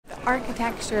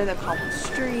architecture, the cobbled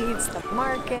streets, the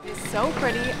market. It's so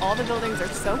pretty. All the buildings are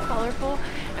so colorful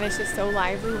and it's just so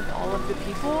lively with all of the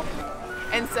people.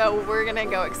 And so we're gonna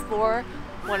go explore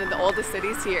one of the oldest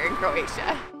cities here in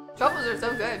Croatia. Truffles are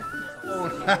so good.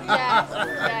 Yeah,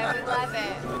 we love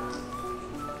it.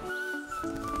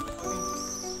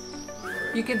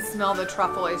 You can smell the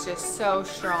truffle, it's just so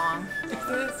strong.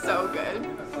 It's so good.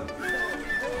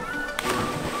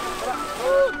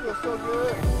 Feels so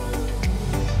good.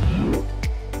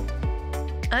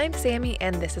 I'm Sammy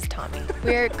and this is Tommy.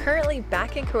 We're currently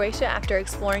back in Croatia after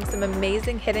exploring some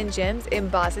amazing hidden gems in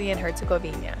Bosnia and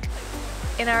Herzegovina.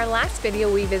 In our last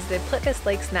video, we visited Plitvice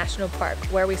Lakes National Park,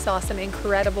 where we saw some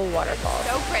incredible waterfalls.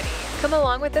 So pretty. Come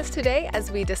along with us today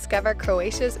as we discover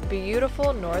Croatia's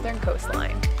beautiful northern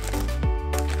coastline.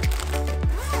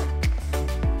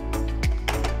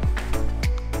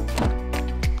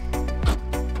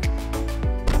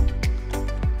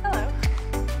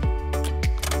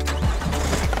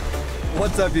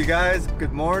 What's up, you guys?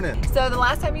 Good morning. So the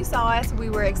last time you saw us, we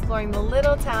were exploring the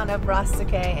little town of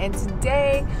Rastake, and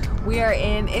today we are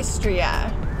in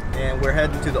Istria. And we're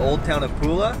heading to the old town of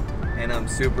Pula, and I'm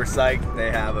super psyched.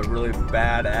 They have a really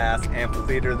badass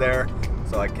amphitheater there,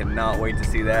 so I cannot wait to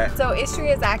see that. So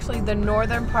Istria is actually the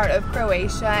northern part of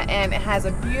Croatia, and it has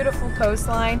a beautiful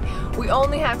coastline. We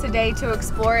only have today to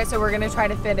explore it, so we're gonna try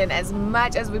to fit in as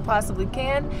much as we possibly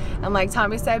can. And like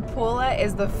Tommy said, Pula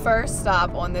is the first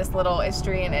stop on this little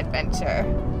Istrian adventure.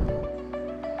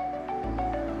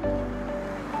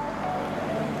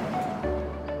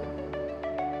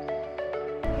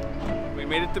 We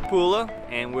made it to Pula,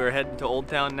 and we're heading to Old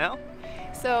Town now.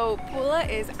 So Pula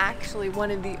is actually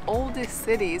one of the oldest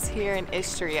cities here in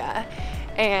Istria.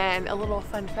 And a little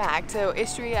fun fact, so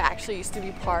Istria actually used to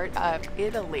be part of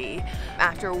Italy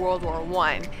after World War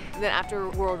I. Then after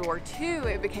World War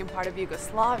II, it became part of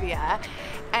Yugoslavia.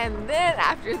 And then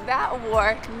after that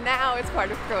war, now it's part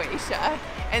of Croatia.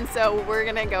 And so we're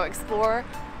gonna go explore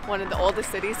one of the oldest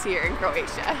cities here in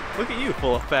Croatia. Look at you,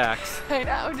 full of facts. I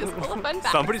know, just full of fun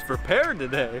facts. Somebody's prepared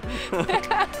today.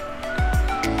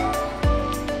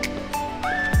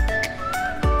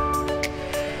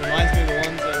 Reminds me of the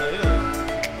ones in Italy.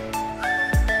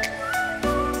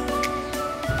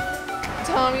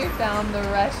 Tommy found the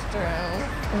restroom,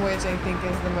 which I think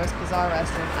is the most bizarre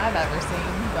restroom I've ever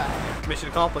seen, but... Mission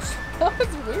accomplished. That was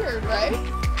weird, right?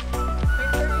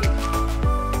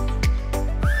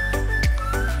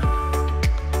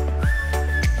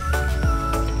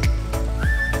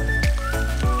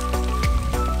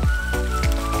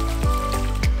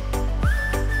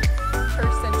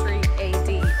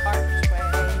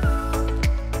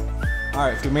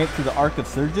 Alright, so we made it to the Ark of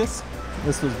Sturgis.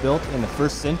 This was built in the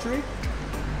 1st century.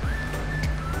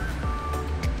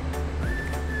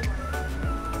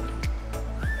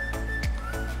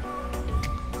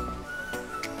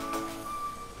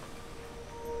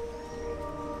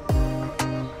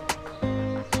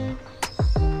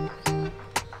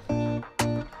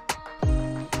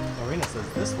 Arena says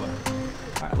this way.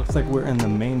 Alright, looks like we're in the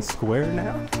main square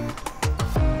now.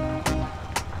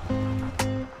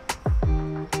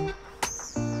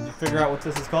 Figure out what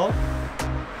this is called?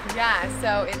 Yeah,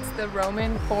 so it's the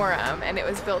Roman Forum, and it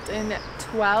was built in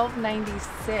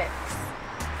 1296.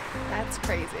 That's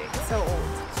crazy. It's so old.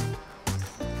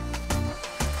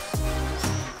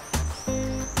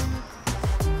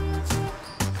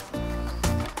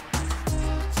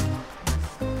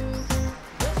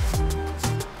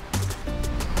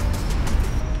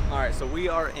 Alright, so we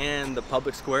are in the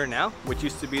public square now, which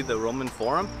used to be the Roman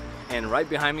Forum. And right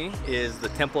behind me is the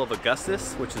Temple of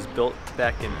Augustus, which was built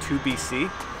back in 2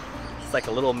 BC. It's like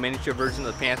a little miniature version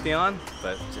of the Pantheon,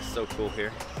 but just so cool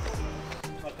here.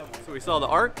 So we saw the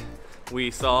Ark, we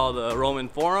saw the Roman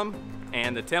Forum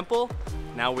and the temple.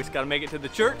 Now we just gotta make it to the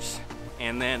church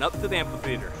and then up to the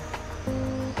amphitheater.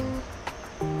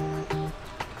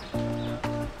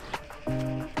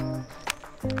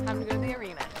 Time to go to the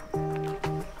arena.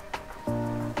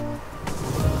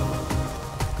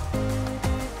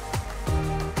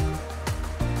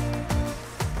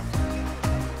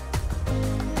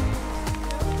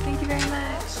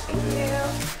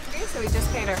 So we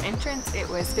just paid our entrance. It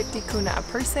was 50 kuna a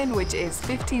person, which is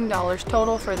 $15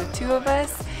 total for the 2 of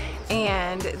us.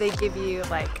 And they give you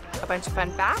like a bunch of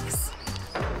fun facts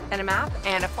and a map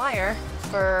and a flyer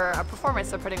for a performance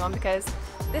they're putting on, because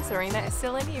this arena is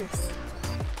still in use.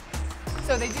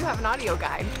 So they do have an audio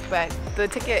guide, but the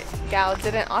ticket gal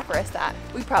didn't offer us that.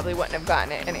 We probably wouldn't have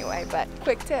gotten it anyway, but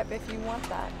quick tip if you want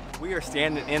that. We are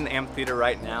standing in the amphitheater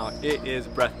right now. It is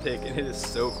breathtaking. It is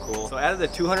so cool. So out of the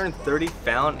 230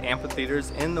 found amphitheaters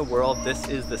in the world, this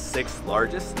is the 6th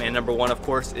largest. And number 1, of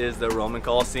course, is the Roman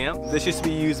Colosseum. This used to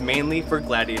be used mainly for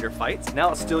gladiator fights.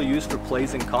 Now it's still used for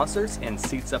plays and concerts and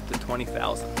seats up to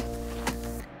 20,000.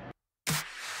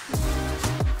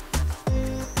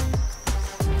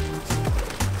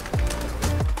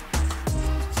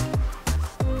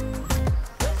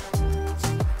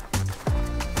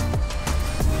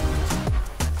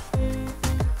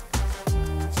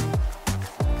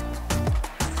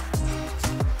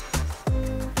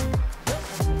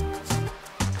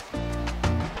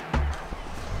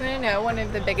 One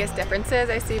of the biggest differences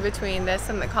I see between this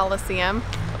and the Colosseum,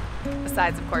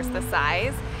 besides of course the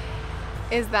size,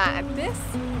 is that at this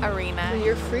arena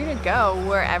you're free to go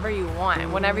wherever you want.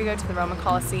 Whenever you go to the Roman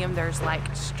Colosseum, there's like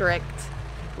strict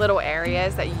little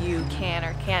areas that you can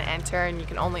or can't enter, and you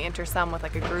can only enter some with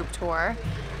like a group tour.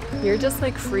 You're just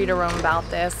like free to roam about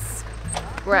this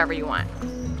wherever you want.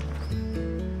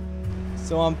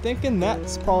 So I'm thinking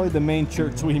that's probably the main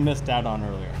church we missed out on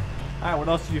earlier. All right, what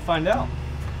else did you find out?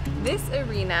 This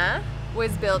arena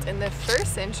was built in the 1st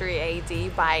century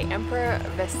AD by Emperor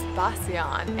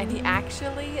Vespasian, and he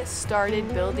actually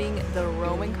started building the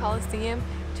Roman Colosseum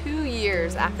 2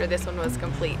 years after this one was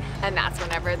complete, and that's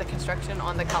whenever the construction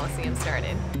on the Colosseum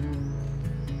started.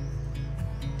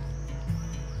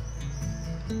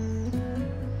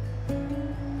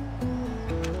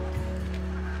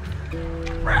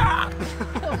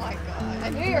 Oh my god, I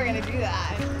knew you were gonna do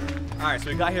that. All right, so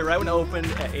we got here right when it opened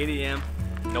at 8 a.m.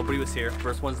 Nobody was here.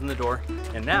 First one's in the door.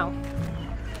 And now,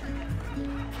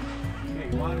 okay,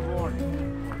 one more.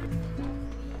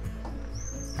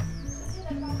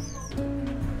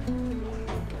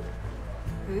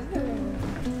 Ooh.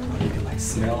 You can like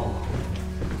smell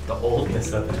the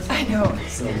oldness of it. I know.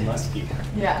 It's so musky.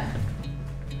 Yeah.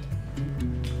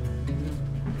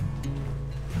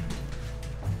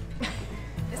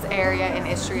 Area in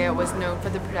Istria was known for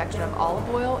the production of olive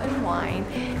oil and wine,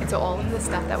 and so all of the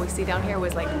stuff that we see down here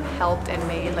was like helped and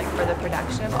made like for the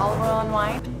production of olive oil and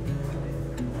wine.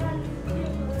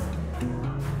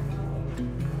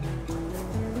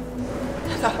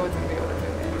 I thought I wasn't gonna be able to move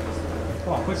it.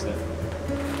 Come on, push that.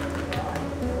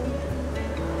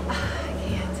 I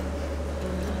can't.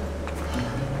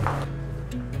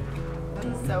 That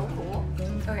is so cool.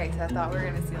 Okay, so I thought we were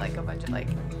gonna see like a bunch of like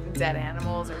dead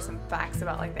animals or some facts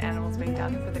about like the animals being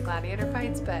done for the gladiator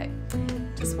fights, but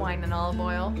just wine and olive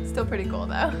oil. Still pretty cool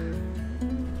though.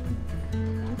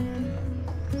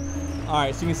 All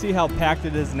right, so you can see how packed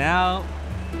it is now.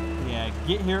 Yeah,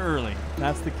 get here early.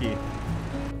 That's the key.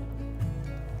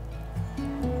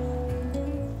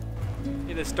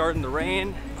 It is starting to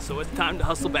rain, so it's time to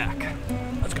hustle back.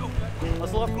 Let's go.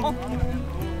 Hustle up, come on.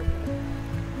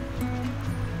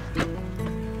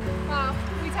 Wow,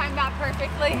 we timed that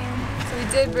perfectly. So we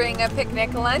did bring a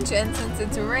picnic lunch, and since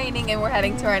it's raining and we're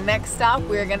heading to our next stop,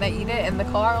 we're gonna eat it in the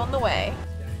car on the way.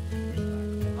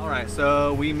 All right,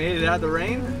 so we made it out of the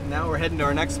rain. Now we're heading to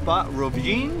our next spot,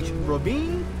 Rovinj,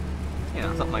 you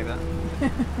know, something like that.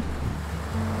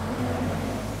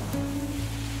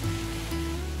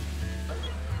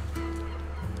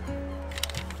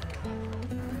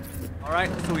 All right,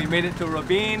 so we made it to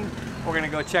Rovinj. We're gonna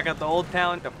go check out the old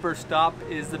town. The first stop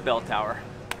is the bell tower.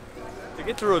 To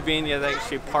get to Rovinj, you have to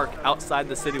actually park outside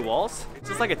the city walls. It's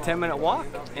just like a 10-minute walk,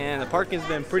 and the parking's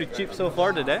been pretty cheap so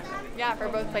far today. Yeah, for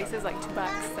both places like $2,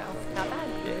 so not bad.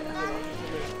 Yeah.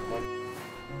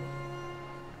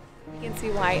 You can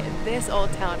see why this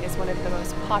old town is one of the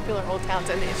most popular old towns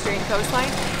in the Istrian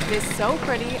coastline. It is so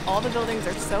pretty, all the buildings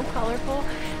are so colorful,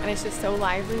 and it's just so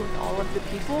lively with all of the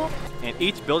people. And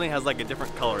each building has like a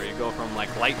different color. You go from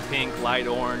like light pink, light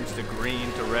orange, to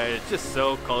green, to red. It's just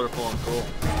so colorful and cool.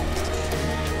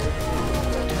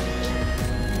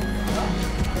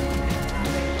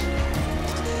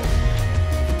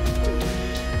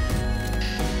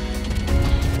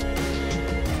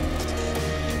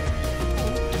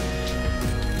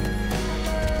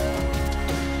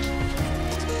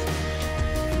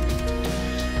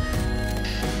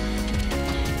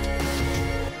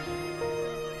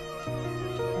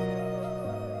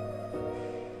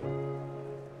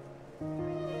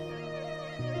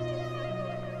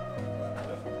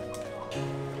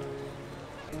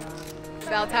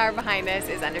 The bell tower behind us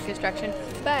is under construction,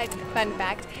 but fun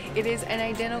fact, it is an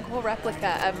identical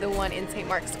replica of the one in St.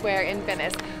 Mark's Square in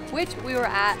Venice, which we were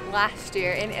at last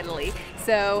year in Italy.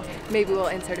 So maybe we'll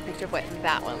insert a picture of what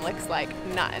that one looks like,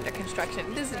 not under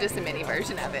construction. This is just a mini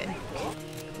version of it.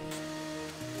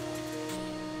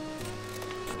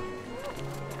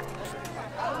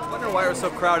 I wonder wondering why it was so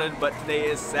crowded, but today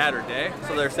is Saturday,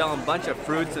 so they're selling a bunch of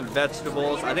fruits and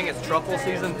vegetables. I think it's truffle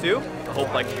season too. I hope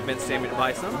I can convince Sammy to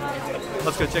buy some.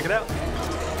 Let's go check it out.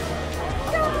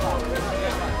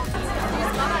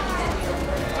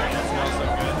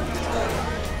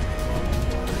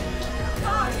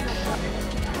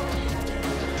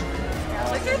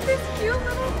 Look at this cute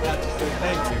little thing.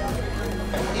 Thank you.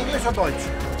 English or Deutsch?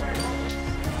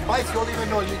 Spicy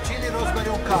olive oil, chili, rosemary,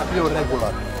 and curry. Pure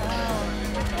regular.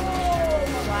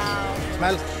 Wow.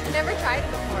 Smell. Never tried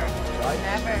it before.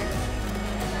 Never.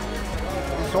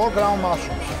 It's all ground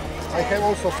mushrooms. I have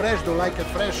also fresh. Do you like it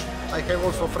fresh? I have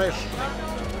also fresh.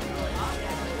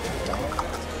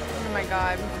 Oh my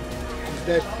god. It's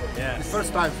that. Yes. It's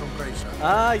first time from Croatia.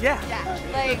 Yeah. Yeah,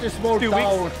 like, It's a small 2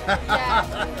 town. weeks.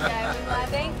 yeah.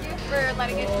 Thank you for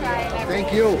letting us try it.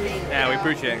 Thank you. Yeah, we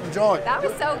appreciate it. Enjoy. That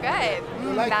was so good.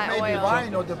 You like that maybe oil.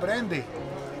 wine or the brandy?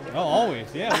 Oh,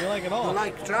 always. Yeah, we like it You all.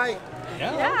 like try?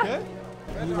 Yeah, Yeah.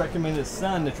 okay. We recommend his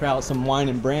son to try out some wine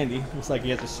and brandy. Looks like he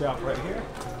has a shop right here.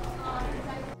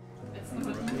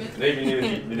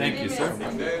 Thank you, sir.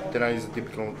 There is a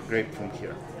typical grape from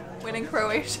here. When in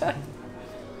Croatia.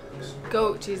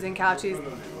 Goat cheese and cow cheese.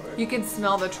 You can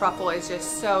smell the truffle. It's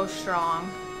just so strong.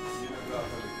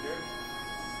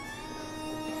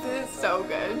 This is so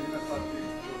good.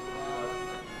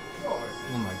 Oh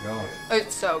my gosh.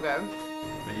 It's so good.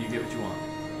 But you get what you want.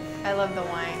 I love the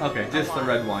wine. Okay, just the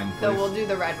red wine, So please. we'll do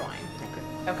the red wine.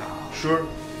 Okay. Sure.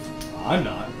 I'm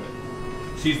not,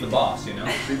 but she's the boss, you know?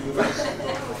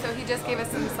 So he just gave us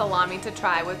some salami to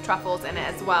try with truffles in it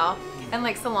as well. And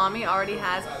like salami already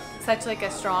has such like a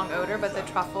strong odor, but the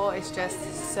truffle is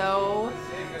just so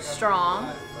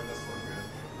strong.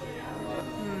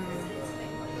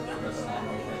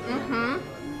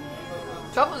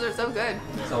 Truffles are so good.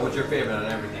 So what's your favorite on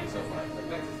everything so far?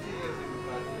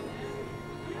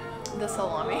 The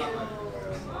salami.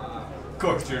 Of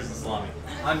course, yours is salami.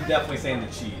 I'm definitely saying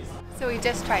the cheese. So we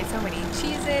just tried so many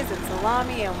cheeses and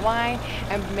salami and wine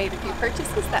and made a few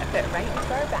purchases that fit right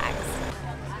into our bags.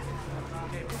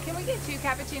 Can we get 2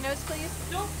 cappuccinos, please?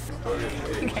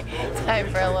 Okay, time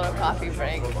for a little coffee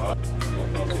break.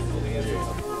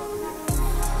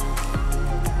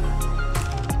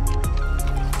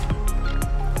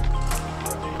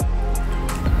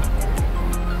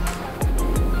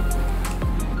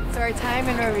 So our time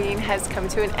in Rovinj has come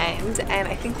to an end, and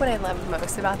I think what I love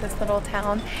most about this little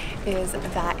town is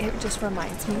that it just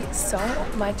reminds me so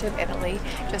much of Italy.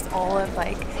 Just all of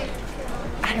like,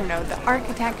 I don't know, the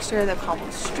architecture, the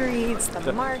cobbled streets,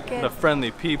 the market. The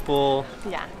friendly people.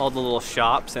 Yeah. All the little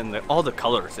shops and all the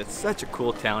colors. It's such a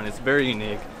cool town. It's very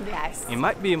unique. Yes. It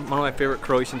might be one of my favorite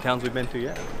Croatian towns we've been to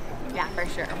yet. Yeah, for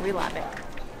sure. We love it.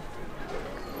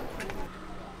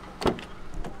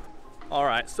 All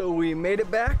right, so we made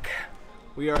it back.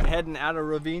 We are heading out of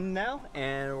Rovinj now,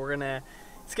 and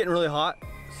it's getting really hot,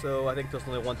 so I think there's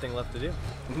only one thing left to do.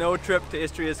 No trip to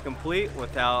Istria is complete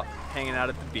without hanging out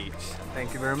at the beach.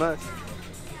 Thank you very much.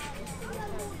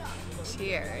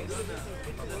 Cheers.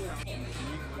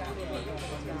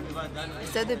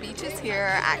 So the beaches here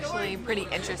are actually pretty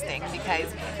interesting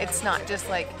because it's not just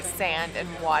like sand and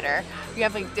water. You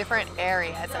have like different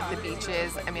areas of the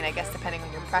beaches. I mean, I guess depending on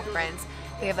your preference.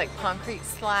 They have like concrete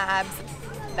slabs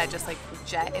that just like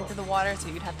jet into the water, so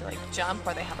you'd have to like jump,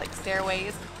 or they have like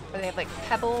stairways, or they have like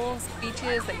pebbles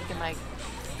beaches that you can like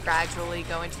gradually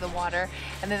go into the water.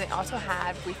 And then they also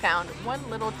have, we found one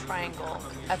little triangle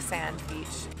of sand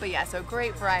beach. But yeah, so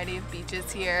great variety of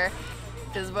beaches here.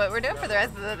 This is what we're doing for the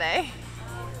rest of the day.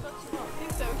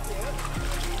 He's so cute.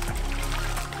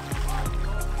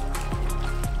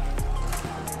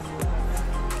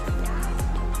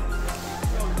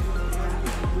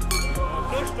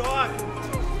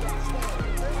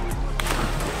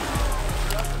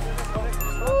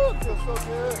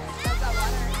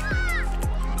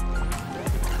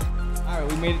 Alright,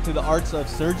 we made it to the Arts of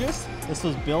Sergius. This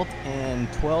was built in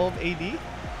 12 AD.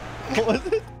 What was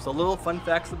it? So little fun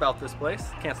facts about this place.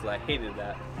 Can't say I hated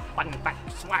that. Fun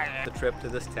facts. The trip to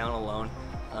this town alone.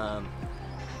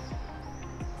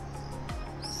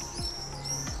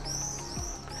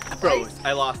 Bros,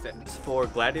 I lost it. It's for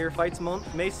gladiator fights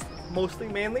mostly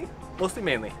mainly.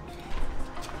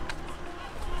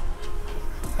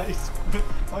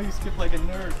 Oh, you skip like a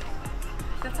nerd.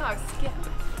 That's how I skip.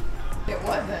 It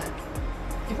wasn't.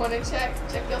 You want to check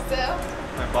yourself?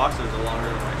 My boxers are longer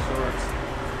than my shorts.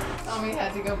 Tommy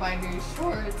had to go buy new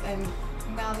shorts, and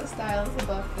now the style is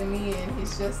above the knee, and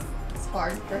it's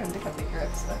hard for him to cut the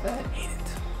grips with it. I hate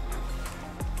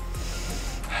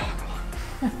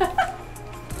it.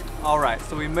 All right,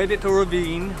 so we made it to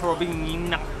Rovinj.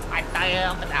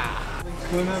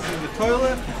 Going up to the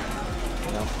toilet.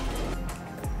 know.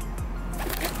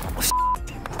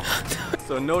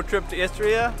 So no trip to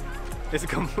Istria is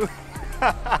complete.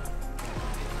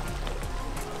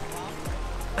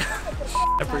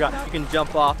 I forgot. You can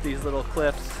jump off these little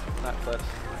cliffs. Not cliffs.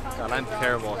 God, I'm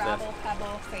terrible at this. Gravel,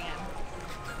 pebble, sand.